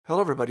Hello,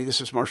 everybody. This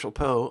is Marshall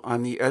Poe.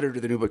 I'm the editor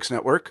of the New Books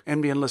Network.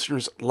 NBN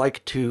listeners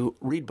like to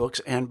read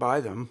books and buy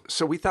them.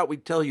 So we thought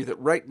we'd tell you that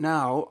right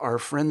now, our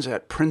friends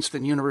at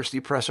Princeton University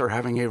Press are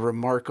having a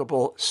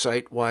remarkable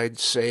site-wide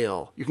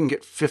sale. You can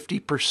get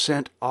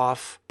 50%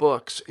 off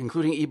books,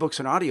 including ebooks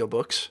and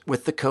audiobooks,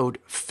 with the code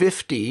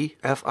 50,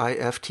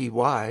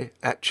 F-I-F-T-Y,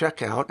 at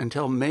checkout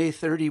until May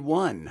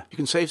 31. You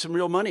can save some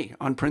real money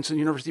on Princeton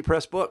University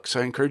Press books.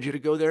 I encourage you to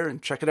go there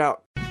and check it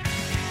out.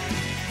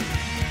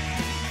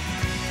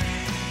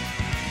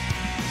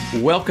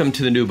 Welcome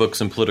to the New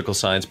Books in Political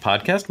Science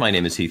podcast. My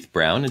name is Heath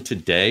Brown, and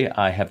today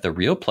I have the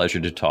real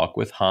pleasure to talk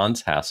with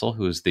Hans Hassel,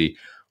 who is the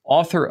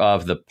author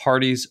of The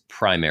Party's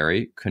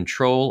Primary: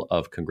 Control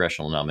of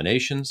Congressional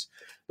Nominations.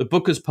 The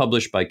book is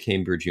published by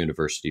Cambridge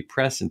University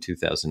Press in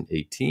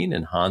 2018,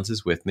 and Hans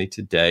is with me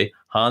today.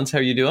 Hans, how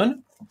are you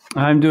doing?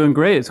 I'm doing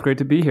great. It's great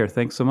to be here.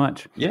 Thanks so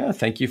much. Yeah,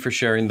 thank you for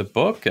sharing the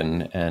book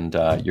and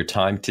your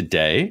time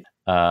today.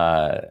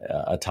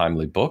 A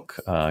timely book,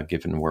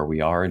 given where we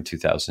are in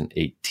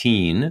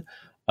 2018.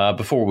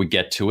 Before we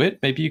get to it,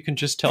 maybe you can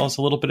just tell us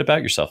a little bit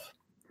about yourself.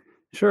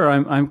 Sure.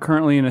 I'm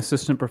currently an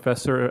assistant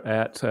professor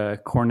at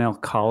Cornell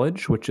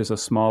College, which is a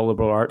small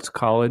liberal arts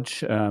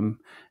college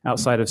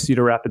outside of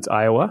Cedar Rapids,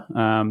 Iowa.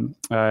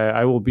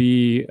 I will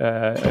be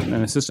an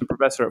assistant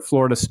professor at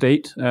Florida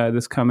State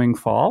this coming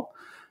fall.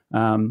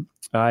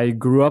 I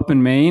grew up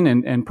in Maine,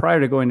 and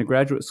prior to going to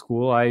graduate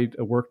school, I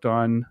worked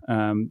on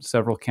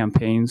several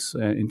campaigns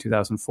in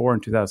 2004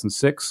 and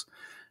 2006,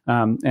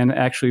 and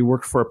actually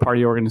worked for a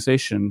party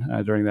organization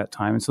during that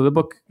time. And so the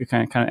book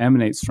kind of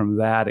emanates from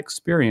that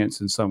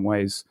experience in some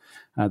ways,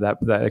 that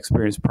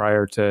experience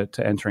prior to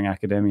entering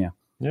academia.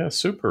 Yeah,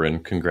 super,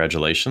 and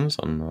congratulations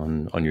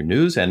on your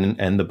news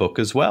and the book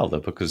as well. The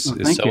book is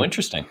so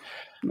interesting.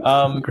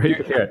 Great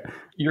to hear it.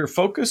 Your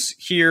focus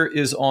here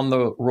is on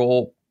the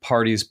role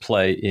parties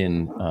play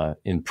in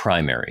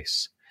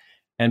primaries.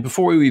 And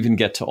before we even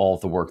get to all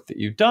the work that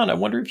you've done, I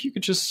wonder if you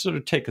could just sort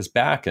of take us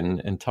back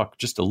and talk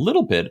just a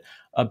little bit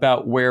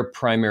about where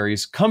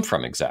primaries come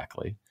from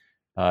exactly.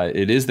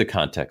 It is the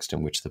context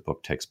in which the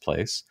book takes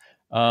place.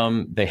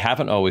 They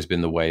haven't always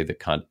been the way that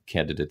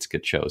candidates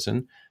get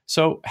chosen.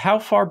 So how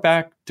far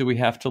back do we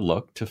have to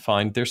look to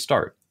find their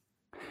start?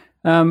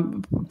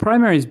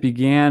 Primaries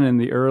began in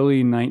the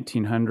early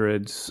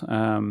 1900s.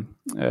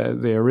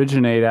 They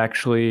originate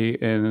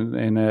actually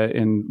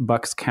in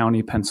Bucks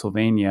County,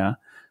 Pennsylvania.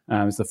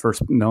 It was the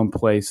first known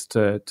place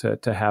to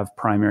have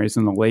primaries.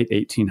 In the late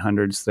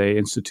 1800s, they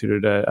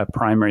instituted a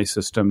primary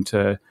system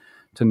to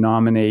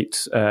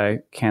nominate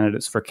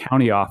candidates for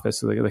county office.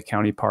 So the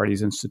county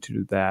parties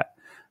instituted that.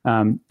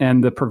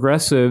 And the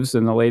progressives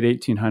in the late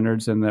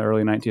 1800s and the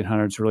early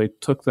 1900s really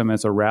took them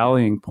as a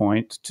rallying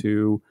point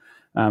to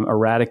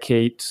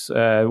eradicate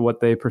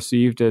what they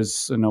perceived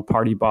as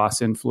party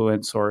boss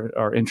influence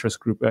or interest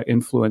group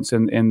influence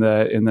in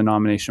the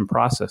nomination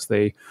process.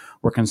 They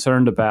were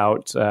concerned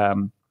about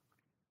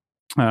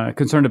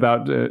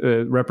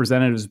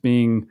representatives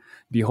being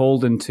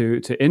beholden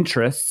to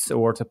interests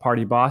or to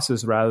party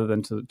bosses rather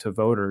than to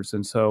voters.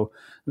 And so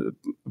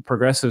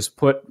progressives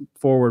put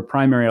forward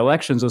primary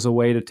elections as a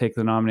way to take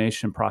the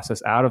nomination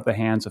process out of the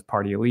hands of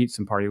party elites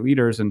and party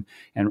leaders and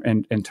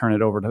turn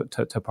it over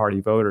to party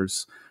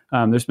voters.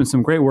 There's been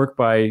some great work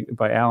by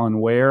Alan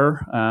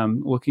Ware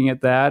looking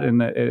at that,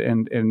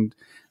 and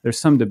there's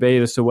some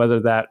debate as to whether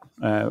that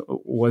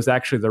was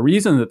actually the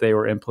reason that they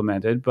were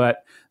implemented,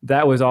 but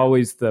that was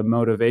always the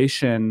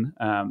motivation,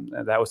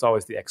 that was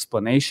always the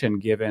explanation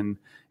given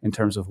in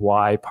terms of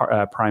why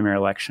primary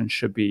elections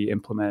should be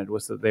implemented,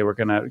 was that they were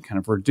going to kind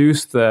of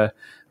reduce the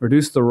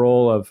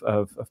role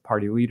of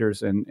party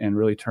leaders and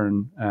really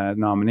turn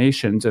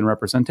nominations and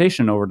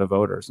representation over to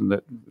voters, and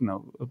that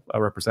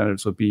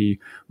representatives would be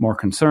more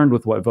concerned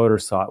with what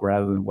voters thought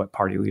rather than what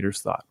party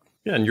leaders thought.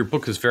 Yeah, and your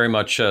book is very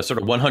much sort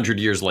of 100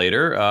 years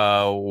later.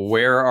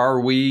 Where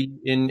are we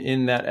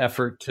in that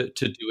effort to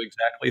do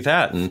exactly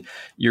that? And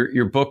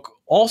your book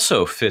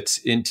also fits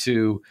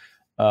into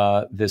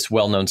this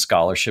well-known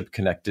scholarship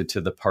connected to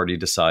the Party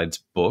Decides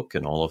book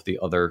and all of the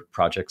other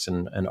projects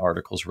and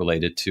articles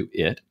related to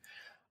it.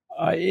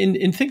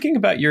 In thinking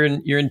about your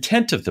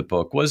intent of the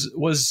book,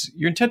 was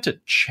your intent to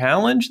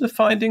challenge the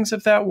findings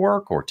of that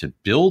work or to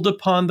build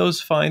upon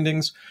those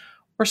findings,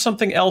 or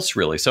something else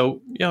really?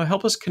 So,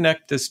 help us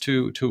connect this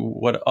to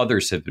what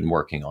others have been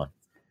working on.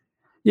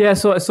 Yeah,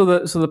 so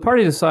the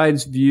Party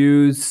Decides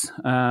views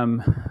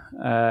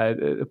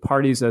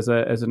parties as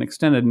an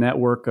extended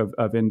network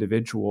of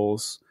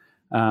individuals.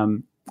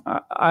 The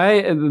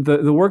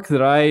work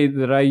that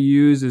I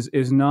use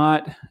is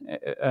not.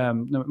 I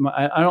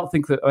don't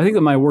think that. I think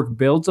that my work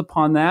builds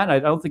upon that. I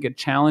don't think it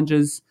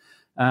challenges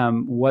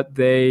what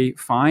they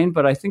find,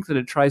 but I think that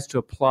it tries to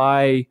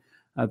apply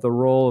the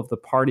role of the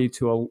party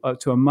to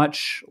a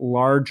much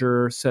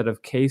larger set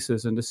of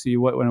cases, and to see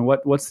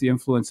what's the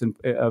influence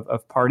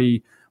of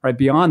party right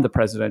beyond the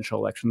presidential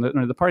election.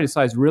 The Party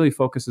Decides really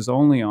focuses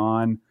only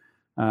on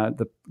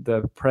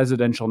the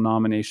presidential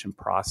nomination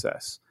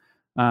process.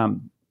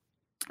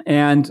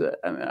 And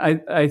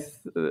I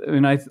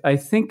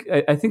think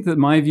that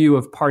my view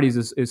of parties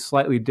is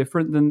slightly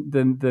different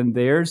than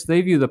theirs.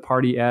 They view the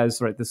party as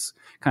this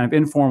kind of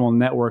informal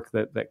network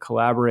that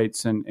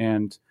collaborates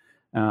and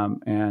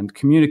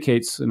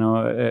communicates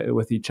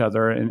with each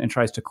other and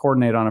tries to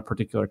coordinate on a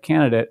particular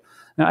candidate.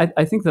 Now,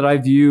 I think that I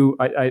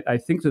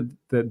think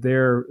that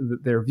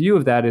their view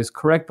of that is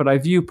correct, but I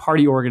view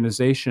party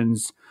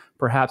organizations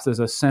perhaps as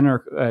a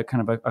center,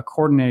 kind of a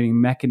coordinating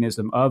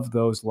mechanism of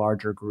those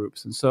larger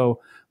groups. And so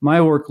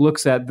my work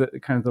looks at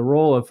the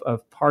role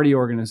of party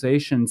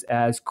organizations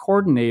as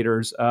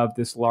coordinators of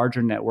this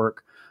larger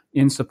network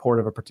in support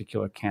of a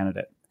particular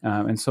candidate.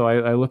 And so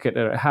I look at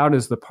how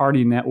does the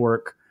party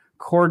network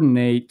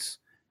coordinate,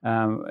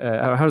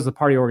 how does the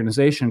party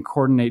organization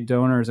coordinate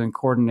donors and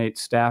coordinate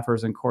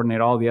staffers and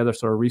coordinate all the other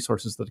sort of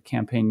resources that a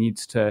campaign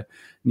needs to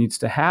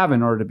have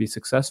in order to be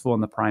successful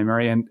in the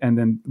primary, and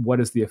then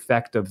what is the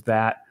effect of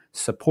that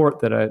support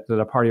that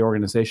a party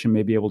organization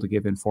may be able to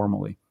give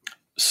informally.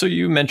 So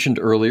you mentioned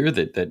earlier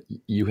that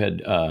you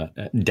had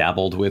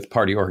dabbled with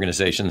party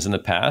organizations in the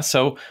past.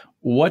 So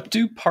what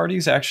do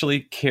parties actually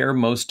care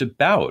most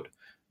about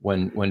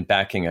when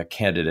backing a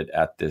candidate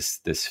at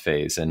this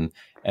phase, and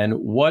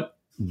what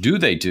do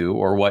they do,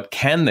 or what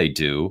can they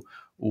do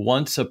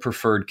once a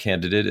preferred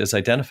candidate is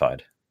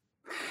identified?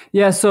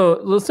 Yeah,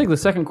 so let's take the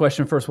second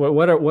question first.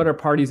 What are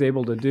parties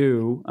able to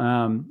do?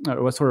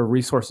 What sort of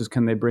resources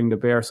can they bring to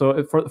bear?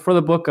 So for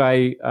the book,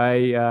 I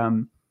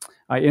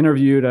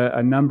interviewed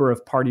a number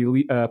of party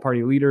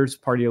leaders,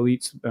 party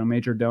elites,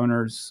 major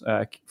donors,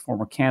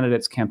 former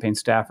candidates, campaign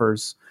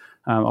staffers,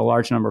 a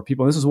large number of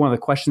people. And this is one of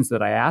the questions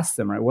that I asked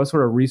them. Right, what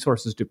sort of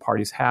resources do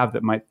parties have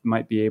that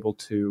might be able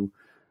to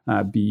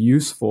be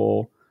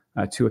useful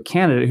to a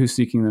candidate who's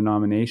seeking the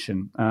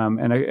nomination?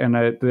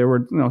 There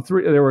were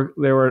three.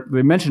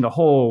 They mentioned a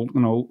whole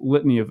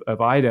litany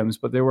of items,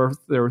 but there were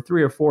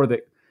three or four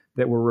that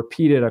were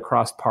repeated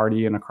across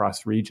party and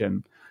across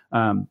region.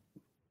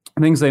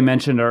 Things they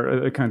mentioned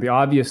are kind of the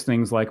obvious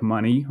things like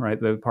money. Right,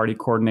 the party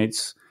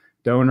coordinates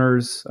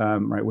donors.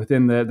 Right,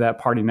 within that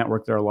party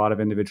network, there are a lot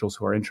of individuals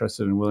who are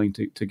interested and willing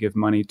to give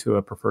money to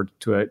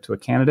a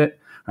candidate.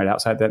 Right,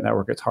 outside that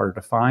network, it's harder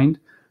to find.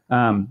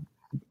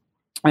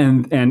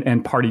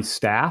 And party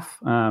staff.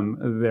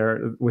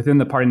 Within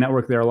the party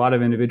network, there are a lot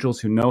of individuals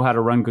who know how to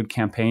run good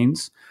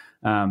campaigns,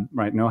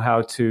 know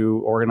how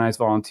to organize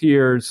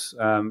volunteers,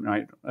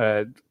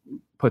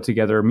 put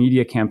together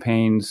media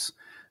campaigns,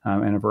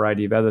 and a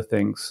variety of other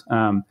things.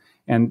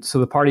 And so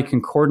the party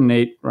can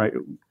coordinate,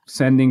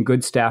 sending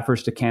good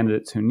staffers to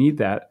candidates who need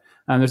that.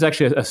 There's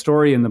actually a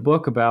story in the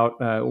book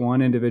about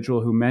one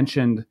individual who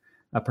mentioned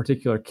a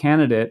particular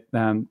candidate.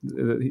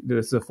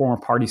 This is a former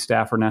party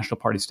staffer, national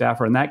party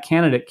staffer, and that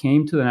candidate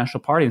came to the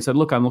national party and said,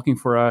 "Look, I'm looking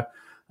for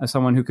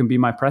someone who can be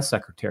my press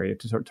secretary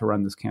to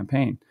run this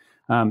campaign."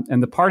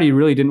 And the party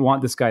really didn't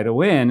want this guy to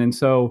win, and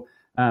so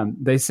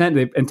they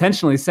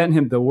intentionally sent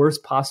him the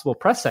worst possible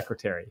press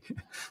secretary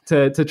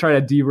to try to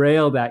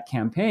derail that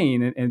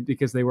campaign, and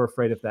because they were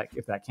afraid if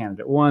that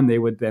candidate won, they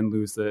would then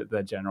lose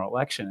the general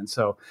election. And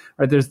so,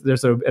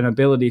 there's an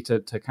ability to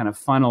kind of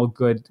funnel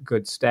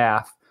good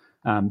staff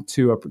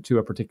to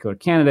a particular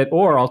candidate,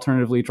 or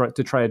alternatively try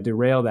to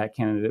derail that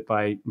candidate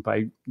by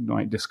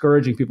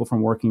discouraging people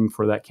from working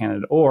for that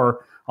candidate,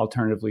 or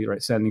alternatively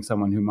sending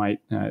someone who might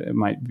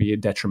be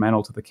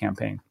detrimental to the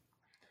campaign.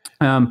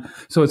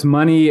 So it's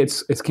money,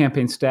 it's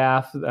campaign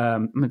staff,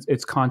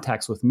 it's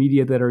contacts with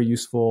media that are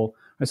useful.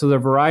 And so there are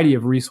a variety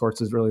of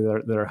resources really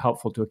that are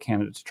helpful to a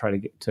candidate to try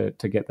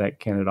to get that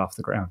candidate off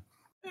the ground.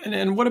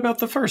 And what about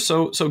the first?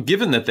 So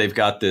given that they've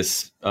got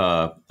this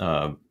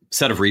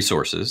set of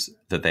resources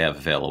that they have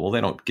available, they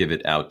don't give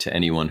it out to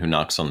anyone who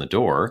knocks on the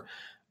door.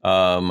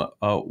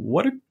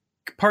 What do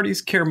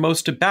parties care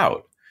most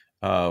about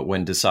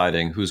when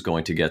deciding who's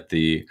going to get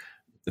the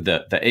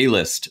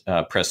A-list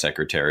press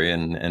secretary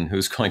and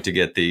who's going to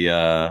get the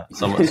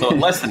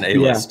less than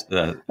A-list,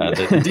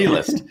 the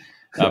D-list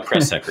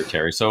press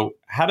secretary? So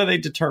how do they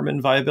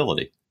determine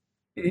viability?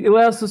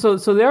 Well, so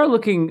they are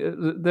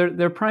looking.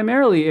 They're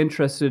primarily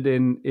interested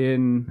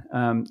in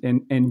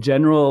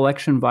general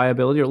election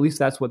viability, or at least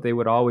that's what they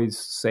would always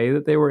say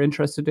that they were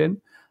interested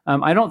in.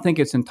 I don't think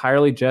it's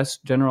entirely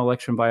just general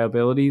election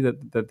viability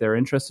that they're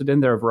interested in.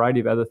 There are a variety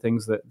of other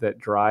things that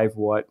drive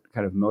what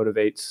kind of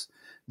motivates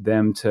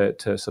them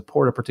to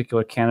support a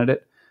particular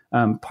candidate.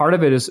 Part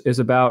of it is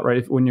about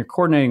when you're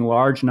coordinating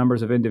large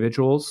numbers of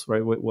individuals,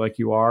 like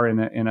you are in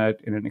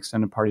an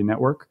extended party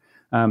network.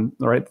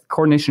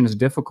 Coordination is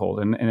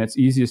difficult, and it's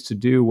easiest to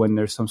do when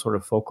there's some sort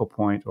of focal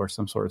point or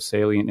some sort of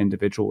salient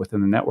individual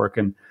within the network.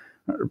 And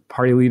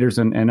party leaders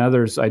and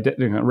others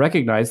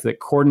recognize that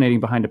coordinating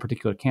behind a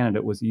particular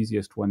candidate was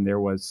easiest when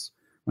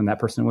that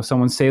person was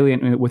someone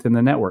salient within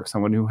the network,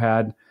 someone who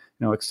had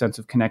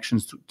extensive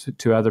connections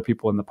to other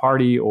people in the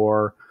party,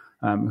 or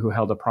who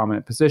held a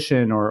prominent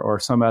position, or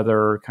some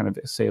other kind of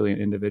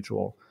salient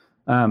individual.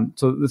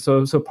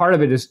 So part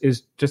of it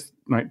is just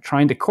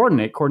trying to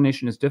coordinate.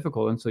 Coordination is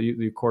difficult, and so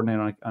you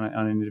coordinate on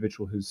an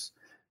individual who's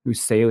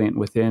salient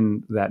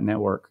within that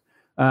network.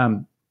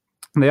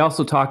 They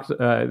also talked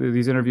in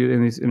these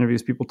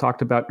interviews. People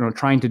talked about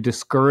trying to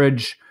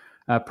discourage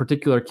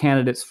particular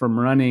candidates from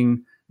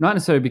running, not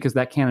necessarily because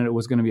that candidate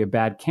was going to be a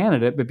bad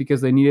candidate, but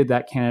because they needed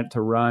that candidate to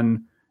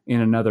run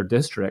in another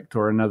district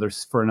or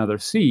for another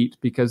seat,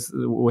 because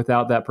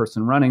without that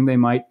person running, they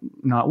might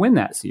not win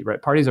that seat.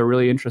 Right? Parties are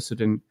really interested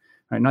in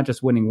not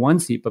just winning one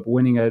seat, but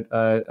winning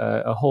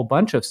a whole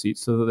bunch of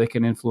seats so that they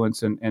can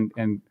influence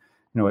and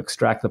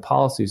extract the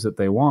policies that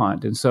they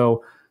want. And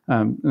so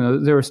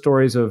there were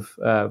stories of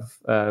Brian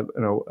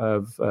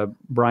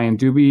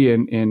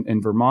Doobie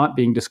in Vermont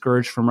being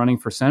discouraged from running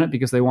for Senate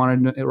because they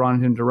wanted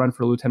him to run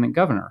for lieutenant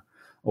governor,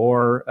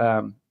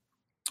 or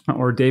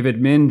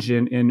David Minge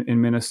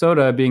in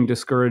Minnesota being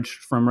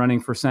discouraged from running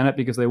for Senate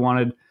because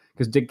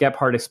Dick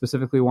Gephardt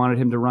specifically wanted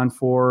him to run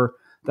for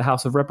the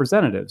House of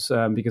Representatives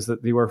because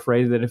they were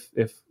afraid that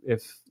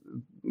if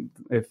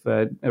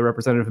a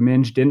Representative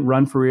Minge didn't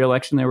run for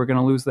re-election, they were going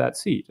to lose that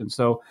seat. And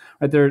so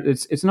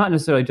it's not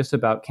necessarily just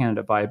about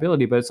candidate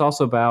viability, but it's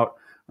also about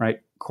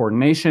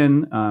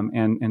coordination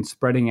and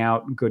spreading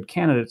out good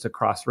candidates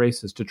across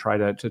races to try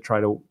to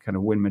kind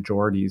of win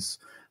majorities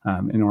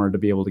in order to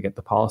be able to get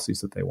the policies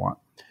that they want.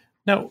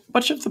 Now,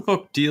 much of the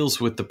book deals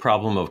with the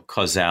problem of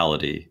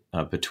causality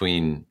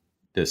between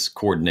this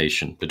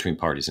coordination between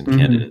parties and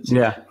candidates.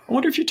 Yeah. I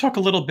wonder if you talk a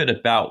little bit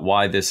about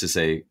why this is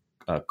a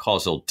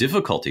causal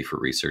difficulty for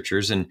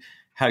researchers and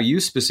how you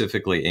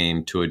specifically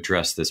aim to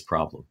address this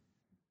problem.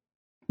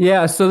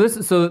 Yeah, so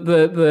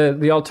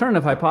the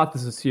alternative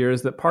hypothesis here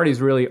is that parties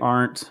really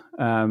aren't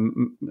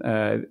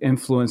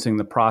influencing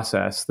the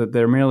process, that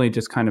they're merely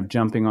just kind of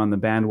jumping on the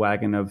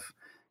bandwagon of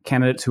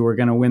candidates who are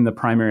going to win the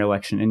primary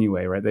election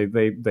anyway, right?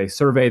 They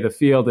survey the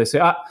field, they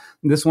say,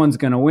 this one's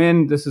going to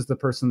win, this is the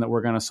person that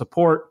we're going to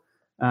support.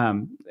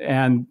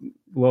 And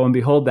lo and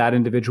behold, that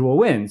individual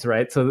wins,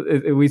 right? So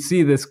we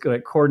see this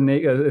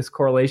this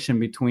correlation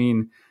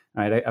between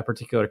a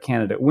particular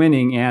candidate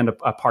winning and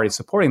a party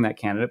supporting that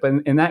candidate.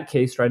 But in that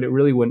case, right, it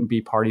really wouldn't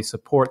be party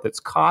support that's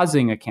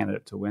causing a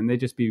candidate to win. They'd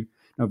just be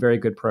very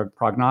good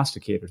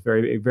prognosticators,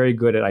 very very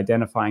good at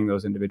identifying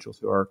those individuals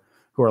who are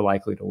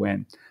likely to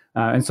win.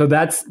 And so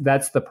that's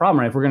the problem,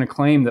 right? If we're going to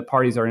claim that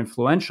parties are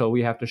influential,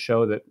 we have to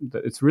show that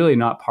it's really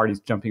not parties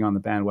jumping on the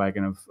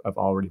bandwagon of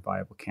already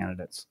viable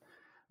candidates.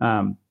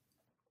 And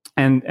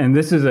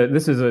this is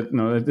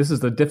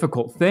the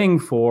difficult thing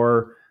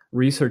for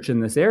research in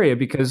this area,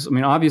 because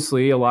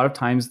obviously a lot of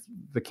times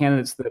the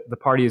candidates that the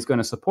party is going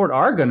to support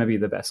are going to be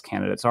the best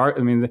candidates.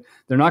 They're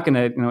not going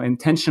to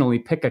intentionally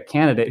pick a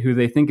candidate who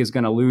they think is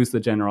going to lose the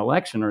general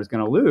election or is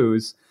going to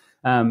lose.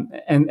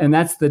 And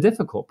that's the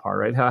difficult part,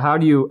 right? How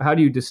do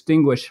you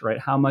distinguish, right,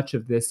 how much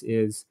of this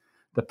is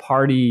the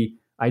party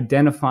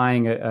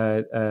identifying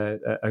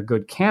a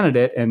good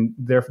candidate and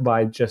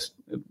thereby just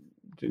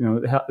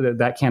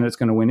that candidate's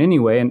going to win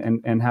anyway,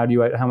 and how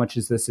much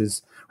is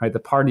this right, the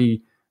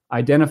party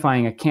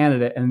identifying a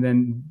candidate and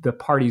then the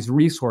party's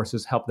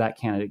resources help that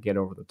candidate get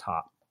over the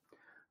top.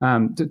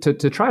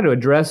 To try to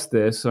address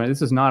this,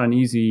 this is not an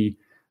easy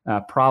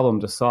problem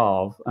to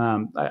solve.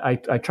 I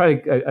try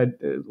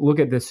to look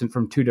at this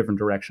from two different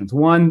directions.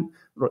 One,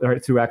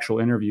 right, through actual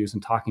interviews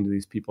and talking to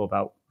these people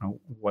about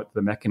what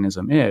the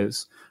mechanism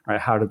is,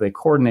 right? How do they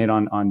coordinate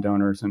on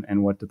donors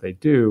and what do they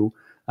do?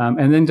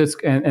 And then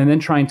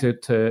trying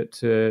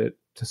to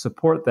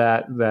support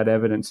that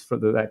evidence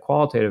that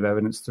qualitative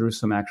evidence through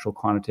some actual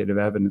quantitative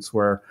evidence,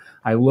 where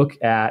I look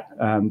at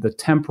the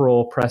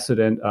temporal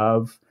precedent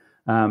of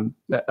a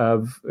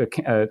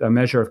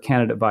measure of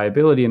candidate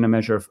viability and a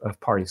measure of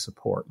party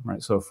support.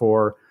 Right. So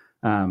for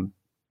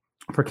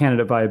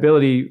candidate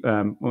viability,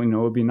 it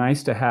would be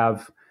nice to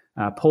have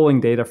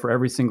polling data for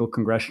every single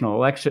congressional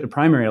election,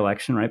 primary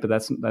election, right? But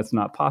that's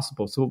not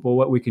possible. So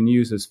what we can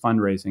use is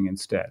fundraising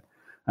instead.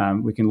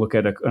 We can look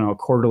at a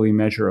quarterly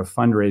measure of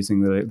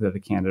fundraising that a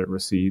candidate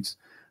receives,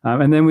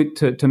 and then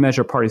to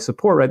measure party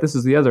support. Right, this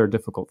is the other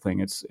difficult thing.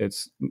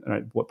 It's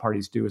what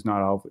parties do is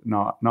not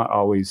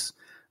always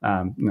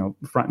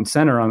front and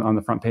center on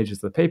the front pages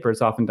of the paper.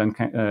 It's often done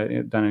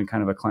in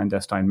kind of a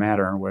clandestine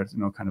manner, where it's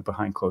kind of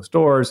behind closed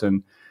doors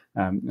and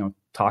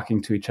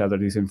talking to each other,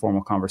 these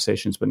informal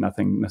conversations, but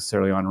nothing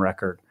necessarily on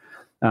record.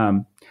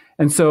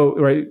 And so,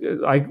 right,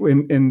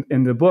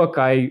 in the book,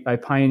 I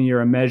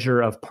pioneer a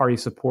measure of party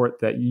support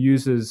that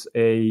uses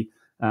a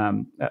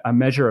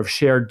measure of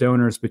shared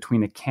donors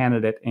between a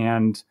candidate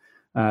and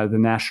the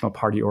national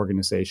party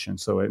organization.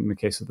 So in the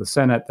case of the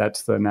Senate,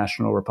 that's the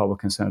National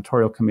Republican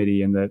Senatorial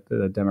Committee and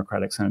the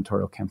Democratic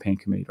Senatorial Campaign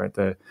Committee, right,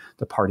 the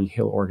party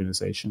Hill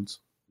organizations.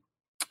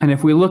 And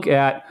if we look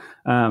at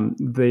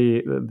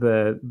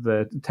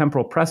the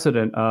temporal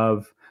precedent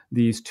of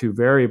these two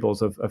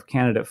variables of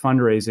candidate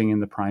fundraising in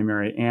the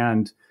primary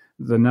and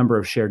the number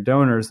of shared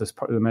donors,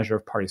 the measure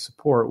of party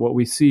support, what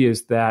we see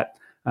is that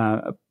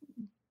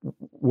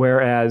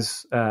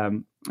whereas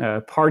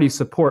party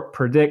support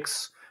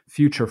predicts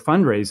future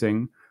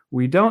fundraising,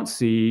 we don't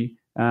see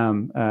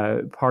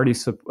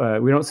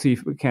we don't see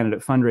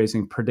candidate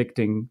fundraising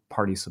predicting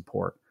party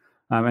support.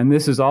 And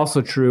this is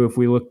also true if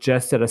we look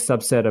just at a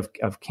subset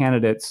of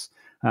candidates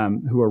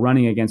who were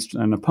running against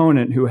an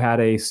opponent who had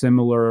a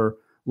similar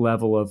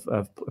level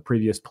of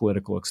previous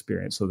political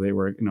experience. So they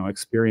were,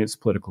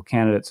 experienced political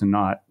candidates and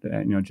not,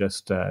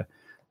 just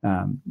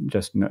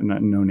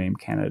no-name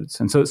candidates.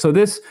 And so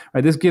this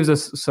gives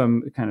us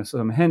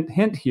some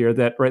hint here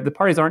that the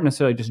parties aren't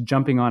necessarily just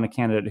jumping on a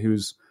candidate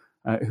who's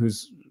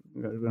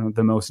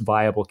the most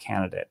viable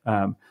candidate,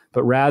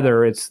 but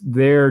rather it's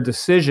their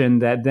decision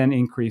that then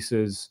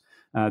increases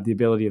the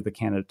ability of the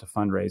candidate to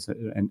fundraise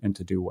and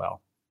to do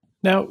well.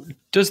 Now,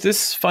 does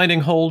this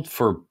finding hold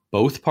for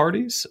both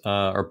parties?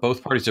 Are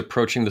both parties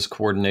approaching this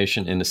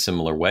coordination in a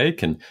similar way?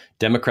 Can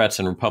Democrats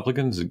and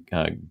Republicans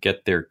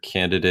get their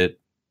candidate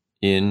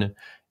in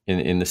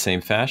the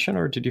same fashion,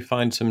 or did you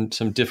find some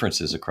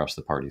differences across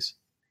the parties?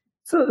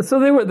 So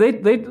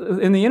they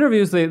in the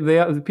interviews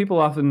people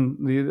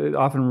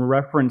often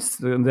reference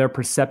their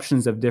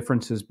perceptions of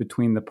differences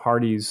between the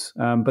parties,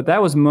 but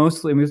that was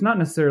mostly, it was not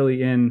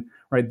necessarily in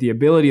the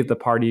ability of the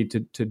party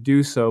to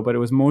do so, but it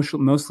was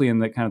mostly in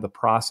the kind of the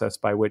process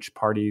by which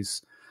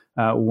parties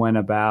went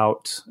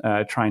about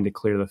trying to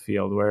clear the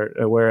field.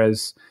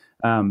 Whereas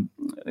in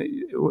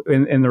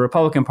the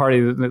Republican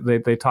Party,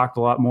 they talked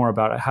a lot more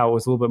about how it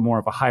was a little bit more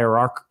of a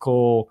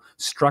hierarchical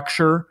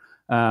structure.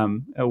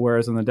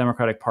 Whereas in the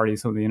Democratic Party,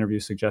 some of the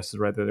interviews suggested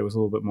that it was a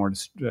little bit more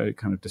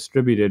kind of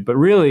distributed. But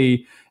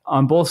really,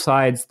 on both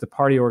sides, the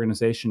party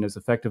organization is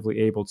effectively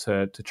able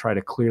to try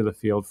to clear the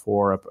field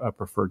for a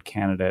preferred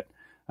candidate.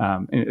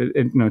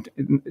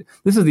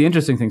 This is the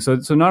interesting thing. So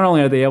not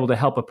only are they able to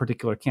help a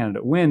particular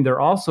candidate win,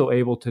 they're also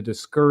able to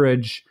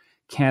discourage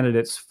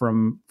candidates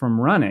from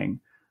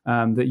running.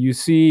 That you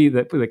see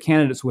that the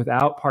candidates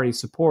without party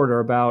support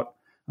are about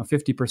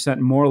 50%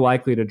 more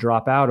likely to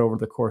drop out over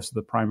the course of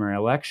the primary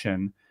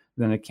election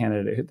than a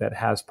candidate that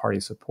has party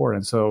support.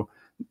 And so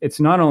it's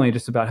not only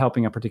just about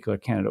helping a particular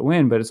candidate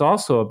win, but it's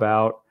also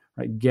about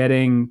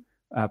getting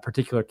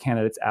particular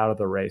candidates out of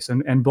the race.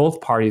 And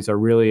both parties are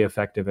really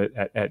effective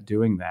at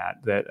doing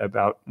that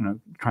about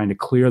trying to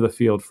clear the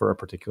field for a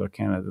particular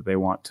candidate that they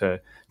want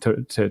to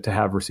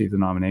have receive the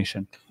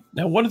nomination.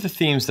 Now, one of the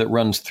themes that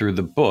runs through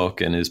the book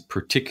and is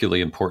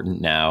particularly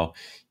important now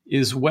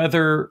is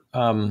whether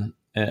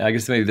and I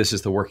guess maybe this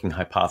is the working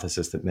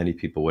hypothesis that many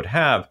people would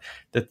have,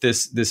 that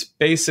this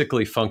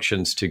basically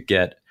functions to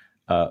get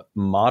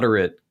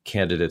moderate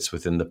candidates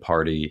within the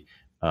party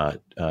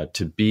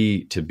to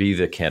be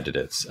the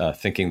candidates,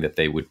 thinking that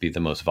they would be the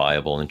most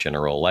viable in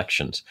general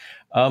elections.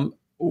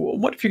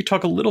 What if you could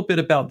talk a little bit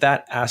about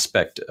that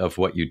aspect of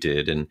what you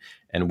did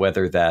and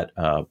whether that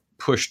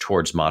push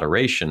towards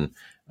moderate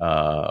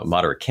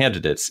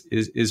candidates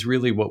is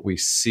really what we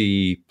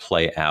see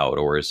play out,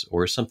 or is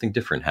something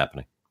different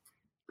happening?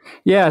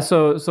 Yeah,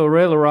 so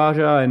Ray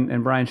LaRaja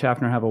and Brian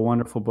Schaffner have a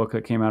wonderful book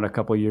that came out a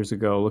couple of years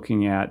ago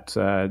looking at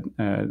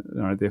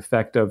the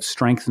effect of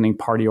strengthening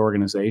party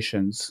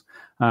organizations.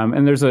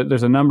 And there's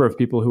a number of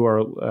people who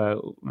are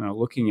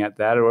looking at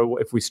that. Or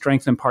if we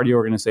strengthen party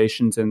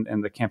organizations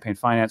and the campaign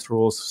finance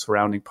rules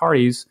surrounding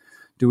parties,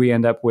 do we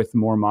end up with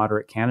more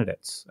moderate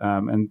candidates?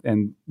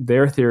 And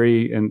their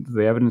theory and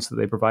the evidence that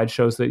they provide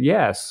shows that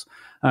yes.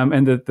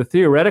 And the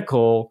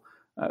theoretical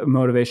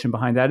motivation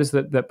behind that is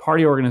that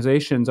party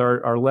organizations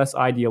are less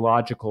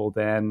ideological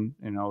than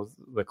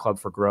the Club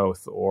for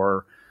Growth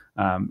or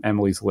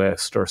Emily's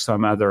List or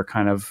some other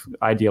kind of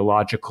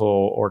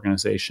ideological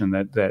organization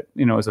that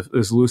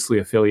is loosely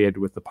affiliated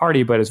with the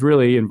party, but is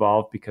really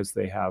involved because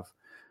they have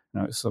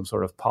some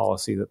sort of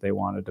policy that they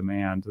want to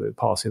demand, the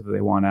policy that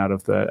they want out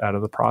of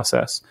the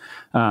process.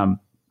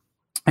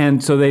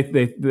 And so they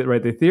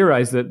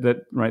theorize that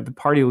the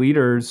party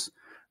leaders,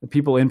 the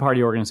people in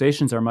party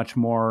organizations, are much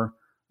more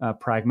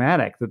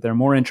pragmatic, that they're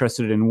more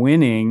interested in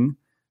winning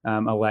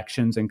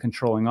elections and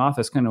controlling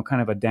office, kind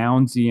of a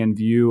Downsian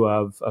view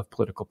of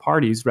political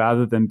parties,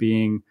 rather than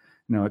being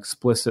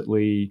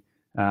explicitly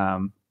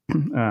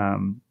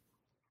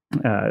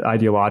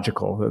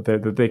ideological.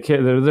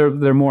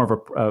 They're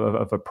more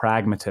of a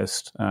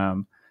pragmatist a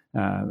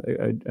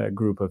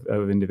group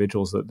of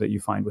individuals that you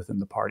find within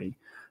the party.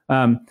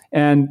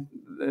 And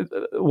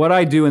what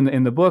I do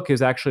in the book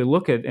is actually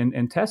look at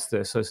and test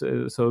this.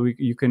 So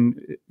you can,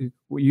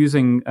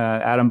 using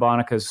Adam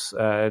Bonica's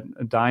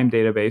DIME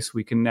database,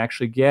 we can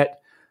actually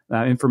get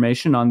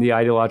information on the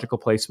ideological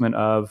placement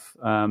of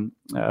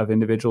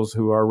individuals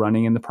who are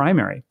running in the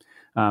primary,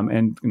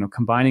 and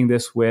combining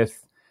this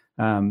with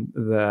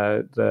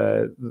this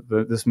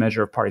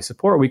measure of party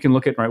support, we can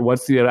look at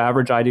what's the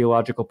average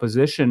ideological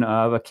position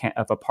of a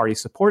party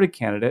supported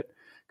candidate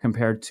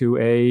compared to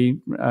a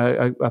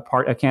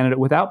candidate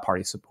without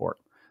party support,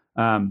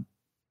 and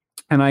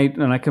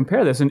I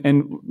compare this, and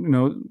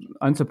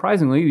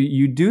unsurprisingly,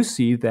 you do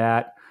see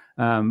that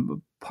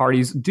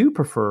parties do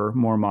prefer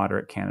more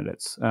moderate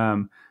candidates.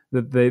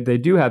 That they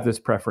do have this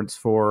preference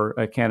for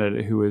a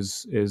candidate who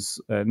is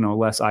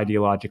less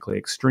ideologically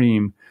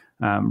extreme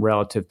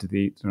relative to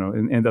the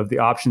and of the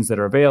options that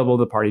are available.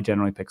 The party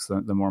generally picks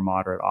the more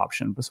moderate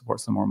option, but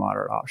supports the more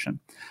moderate option.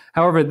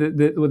 However,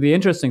 the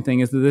interesting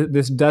thing is that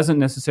this doesn't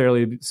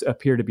necessarily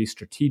appear to be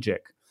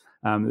strategic.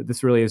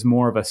 this really is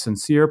more of a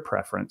sincere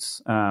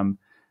preference,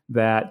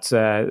 that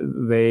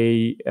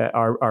they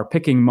are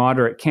picking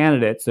moderate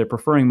candidates. They're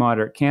preferring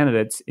moderate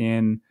candidates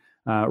in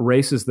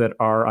races that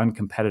are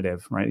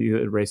uncompetitive, right?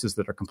 Either races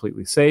that are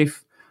completely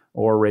safe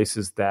or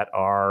races that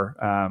are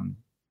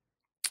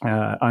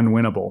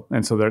unwinnable.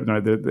 And so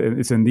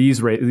it's in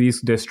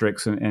these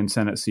districts and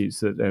Senate seats,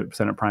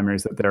 Senate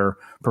primaries, that they're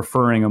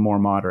preferring a more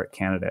moderate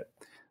candidate.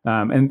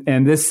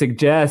 And this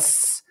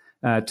suggests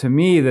to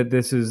me that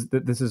this is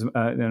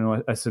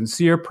a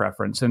sincere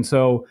preference. And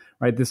so,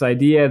 right, this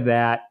idea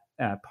that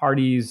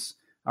parties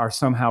are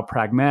somehow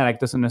pragmatic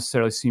doesn't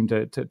necessarily seem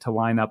to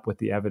line up with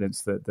the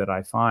evidence that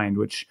I find,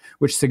 which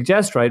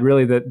suggests, right,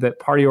 really that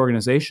party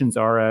organizations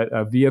are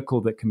a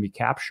vehicle that can be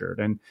captured.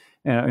 And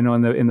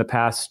in the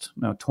past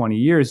 20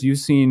 years, you've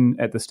seen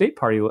at the state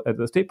party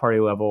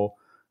level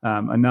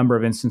a number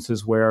of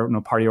instances where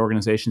party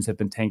organizations have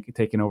been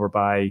taken over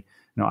by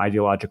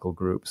ideological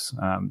groups.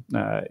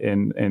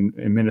 In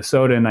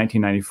Minnesota in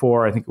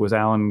 1994, I think it was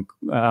Alan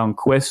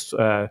Quist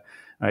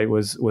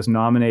was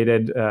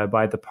nominated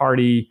by the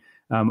party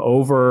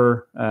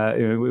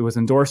it was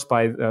endorsed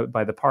by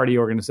the party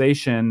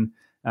organization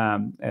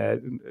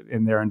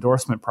in their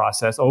endorsement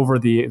process over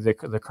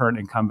the current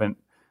incumbent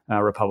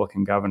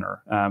Republican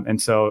governor.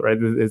 And so, right,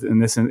 in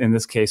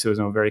this case, it was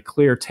a very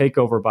clear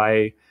takeover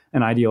by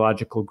an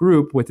ideological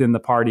group within the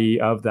party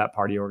of that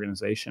party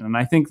organization. And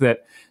I think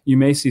that you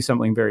may see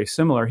something very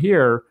similar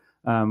here.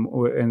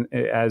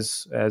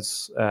 As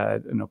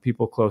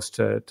people close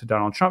to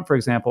Donald Trump, for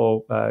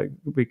example,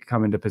 we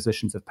come into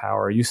positions of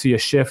power. You see a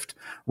shift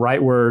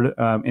rightward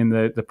in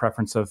the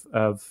preference of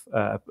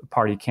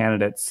party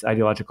candidates,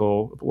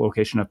 ideological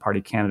location of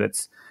party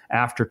candidates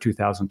after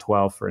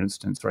 2012, for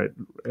instance, right?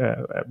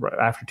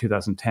 After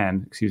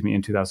 2010,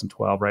 in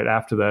 2012, right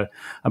after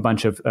a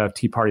bunch of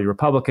Tea Party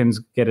Republicans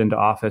get into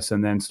office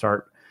and then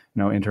start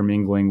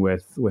intermingling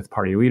with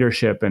party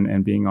leadership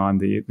and being on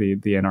the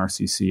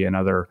NRCC and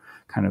other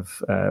kind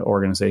of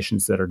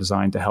organizations that are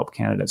designed to help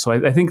candidates. So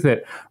I think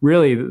that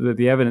really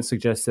the evidence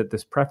suggests that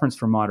this preference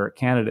for moderate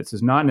candidates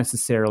is not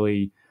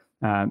necessarily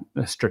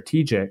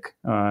strategic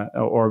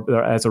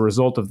or as a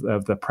result of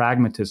the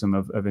pragmatism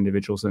of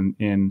individuals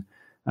in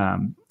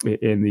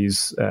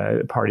these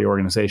party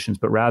organizations,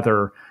 but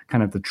rather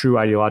kind of the true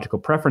ideological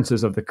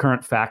preferences of the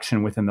current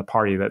faction within the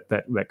party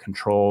that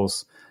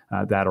controls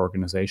that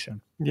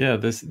organization. Yeah,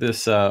 this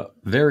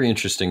very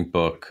interesting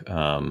book,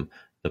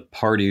 The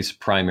Party's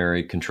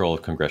Primary Control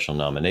of Congressional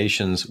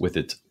Nominations, with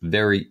its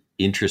very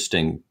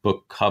interesting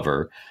book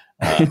cover.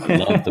 I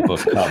love the book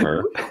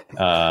cover,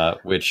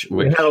 which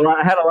I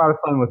had a lot of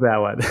fun with that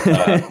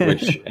one.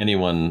 Which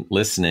anyone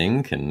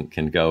listening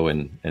can go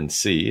and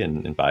see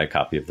and buy a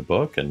copy of the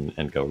book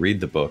and go read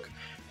the book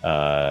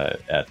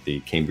at the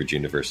Cambridge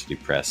University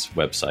Press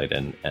website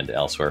and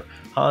elsewhere.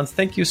 Hans,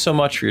 thank you so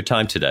much for your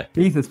time today.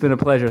 Heath, it's been a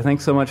pleasure.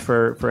 Thanks so much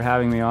for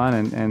having me on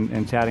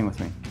and chatting with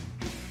me.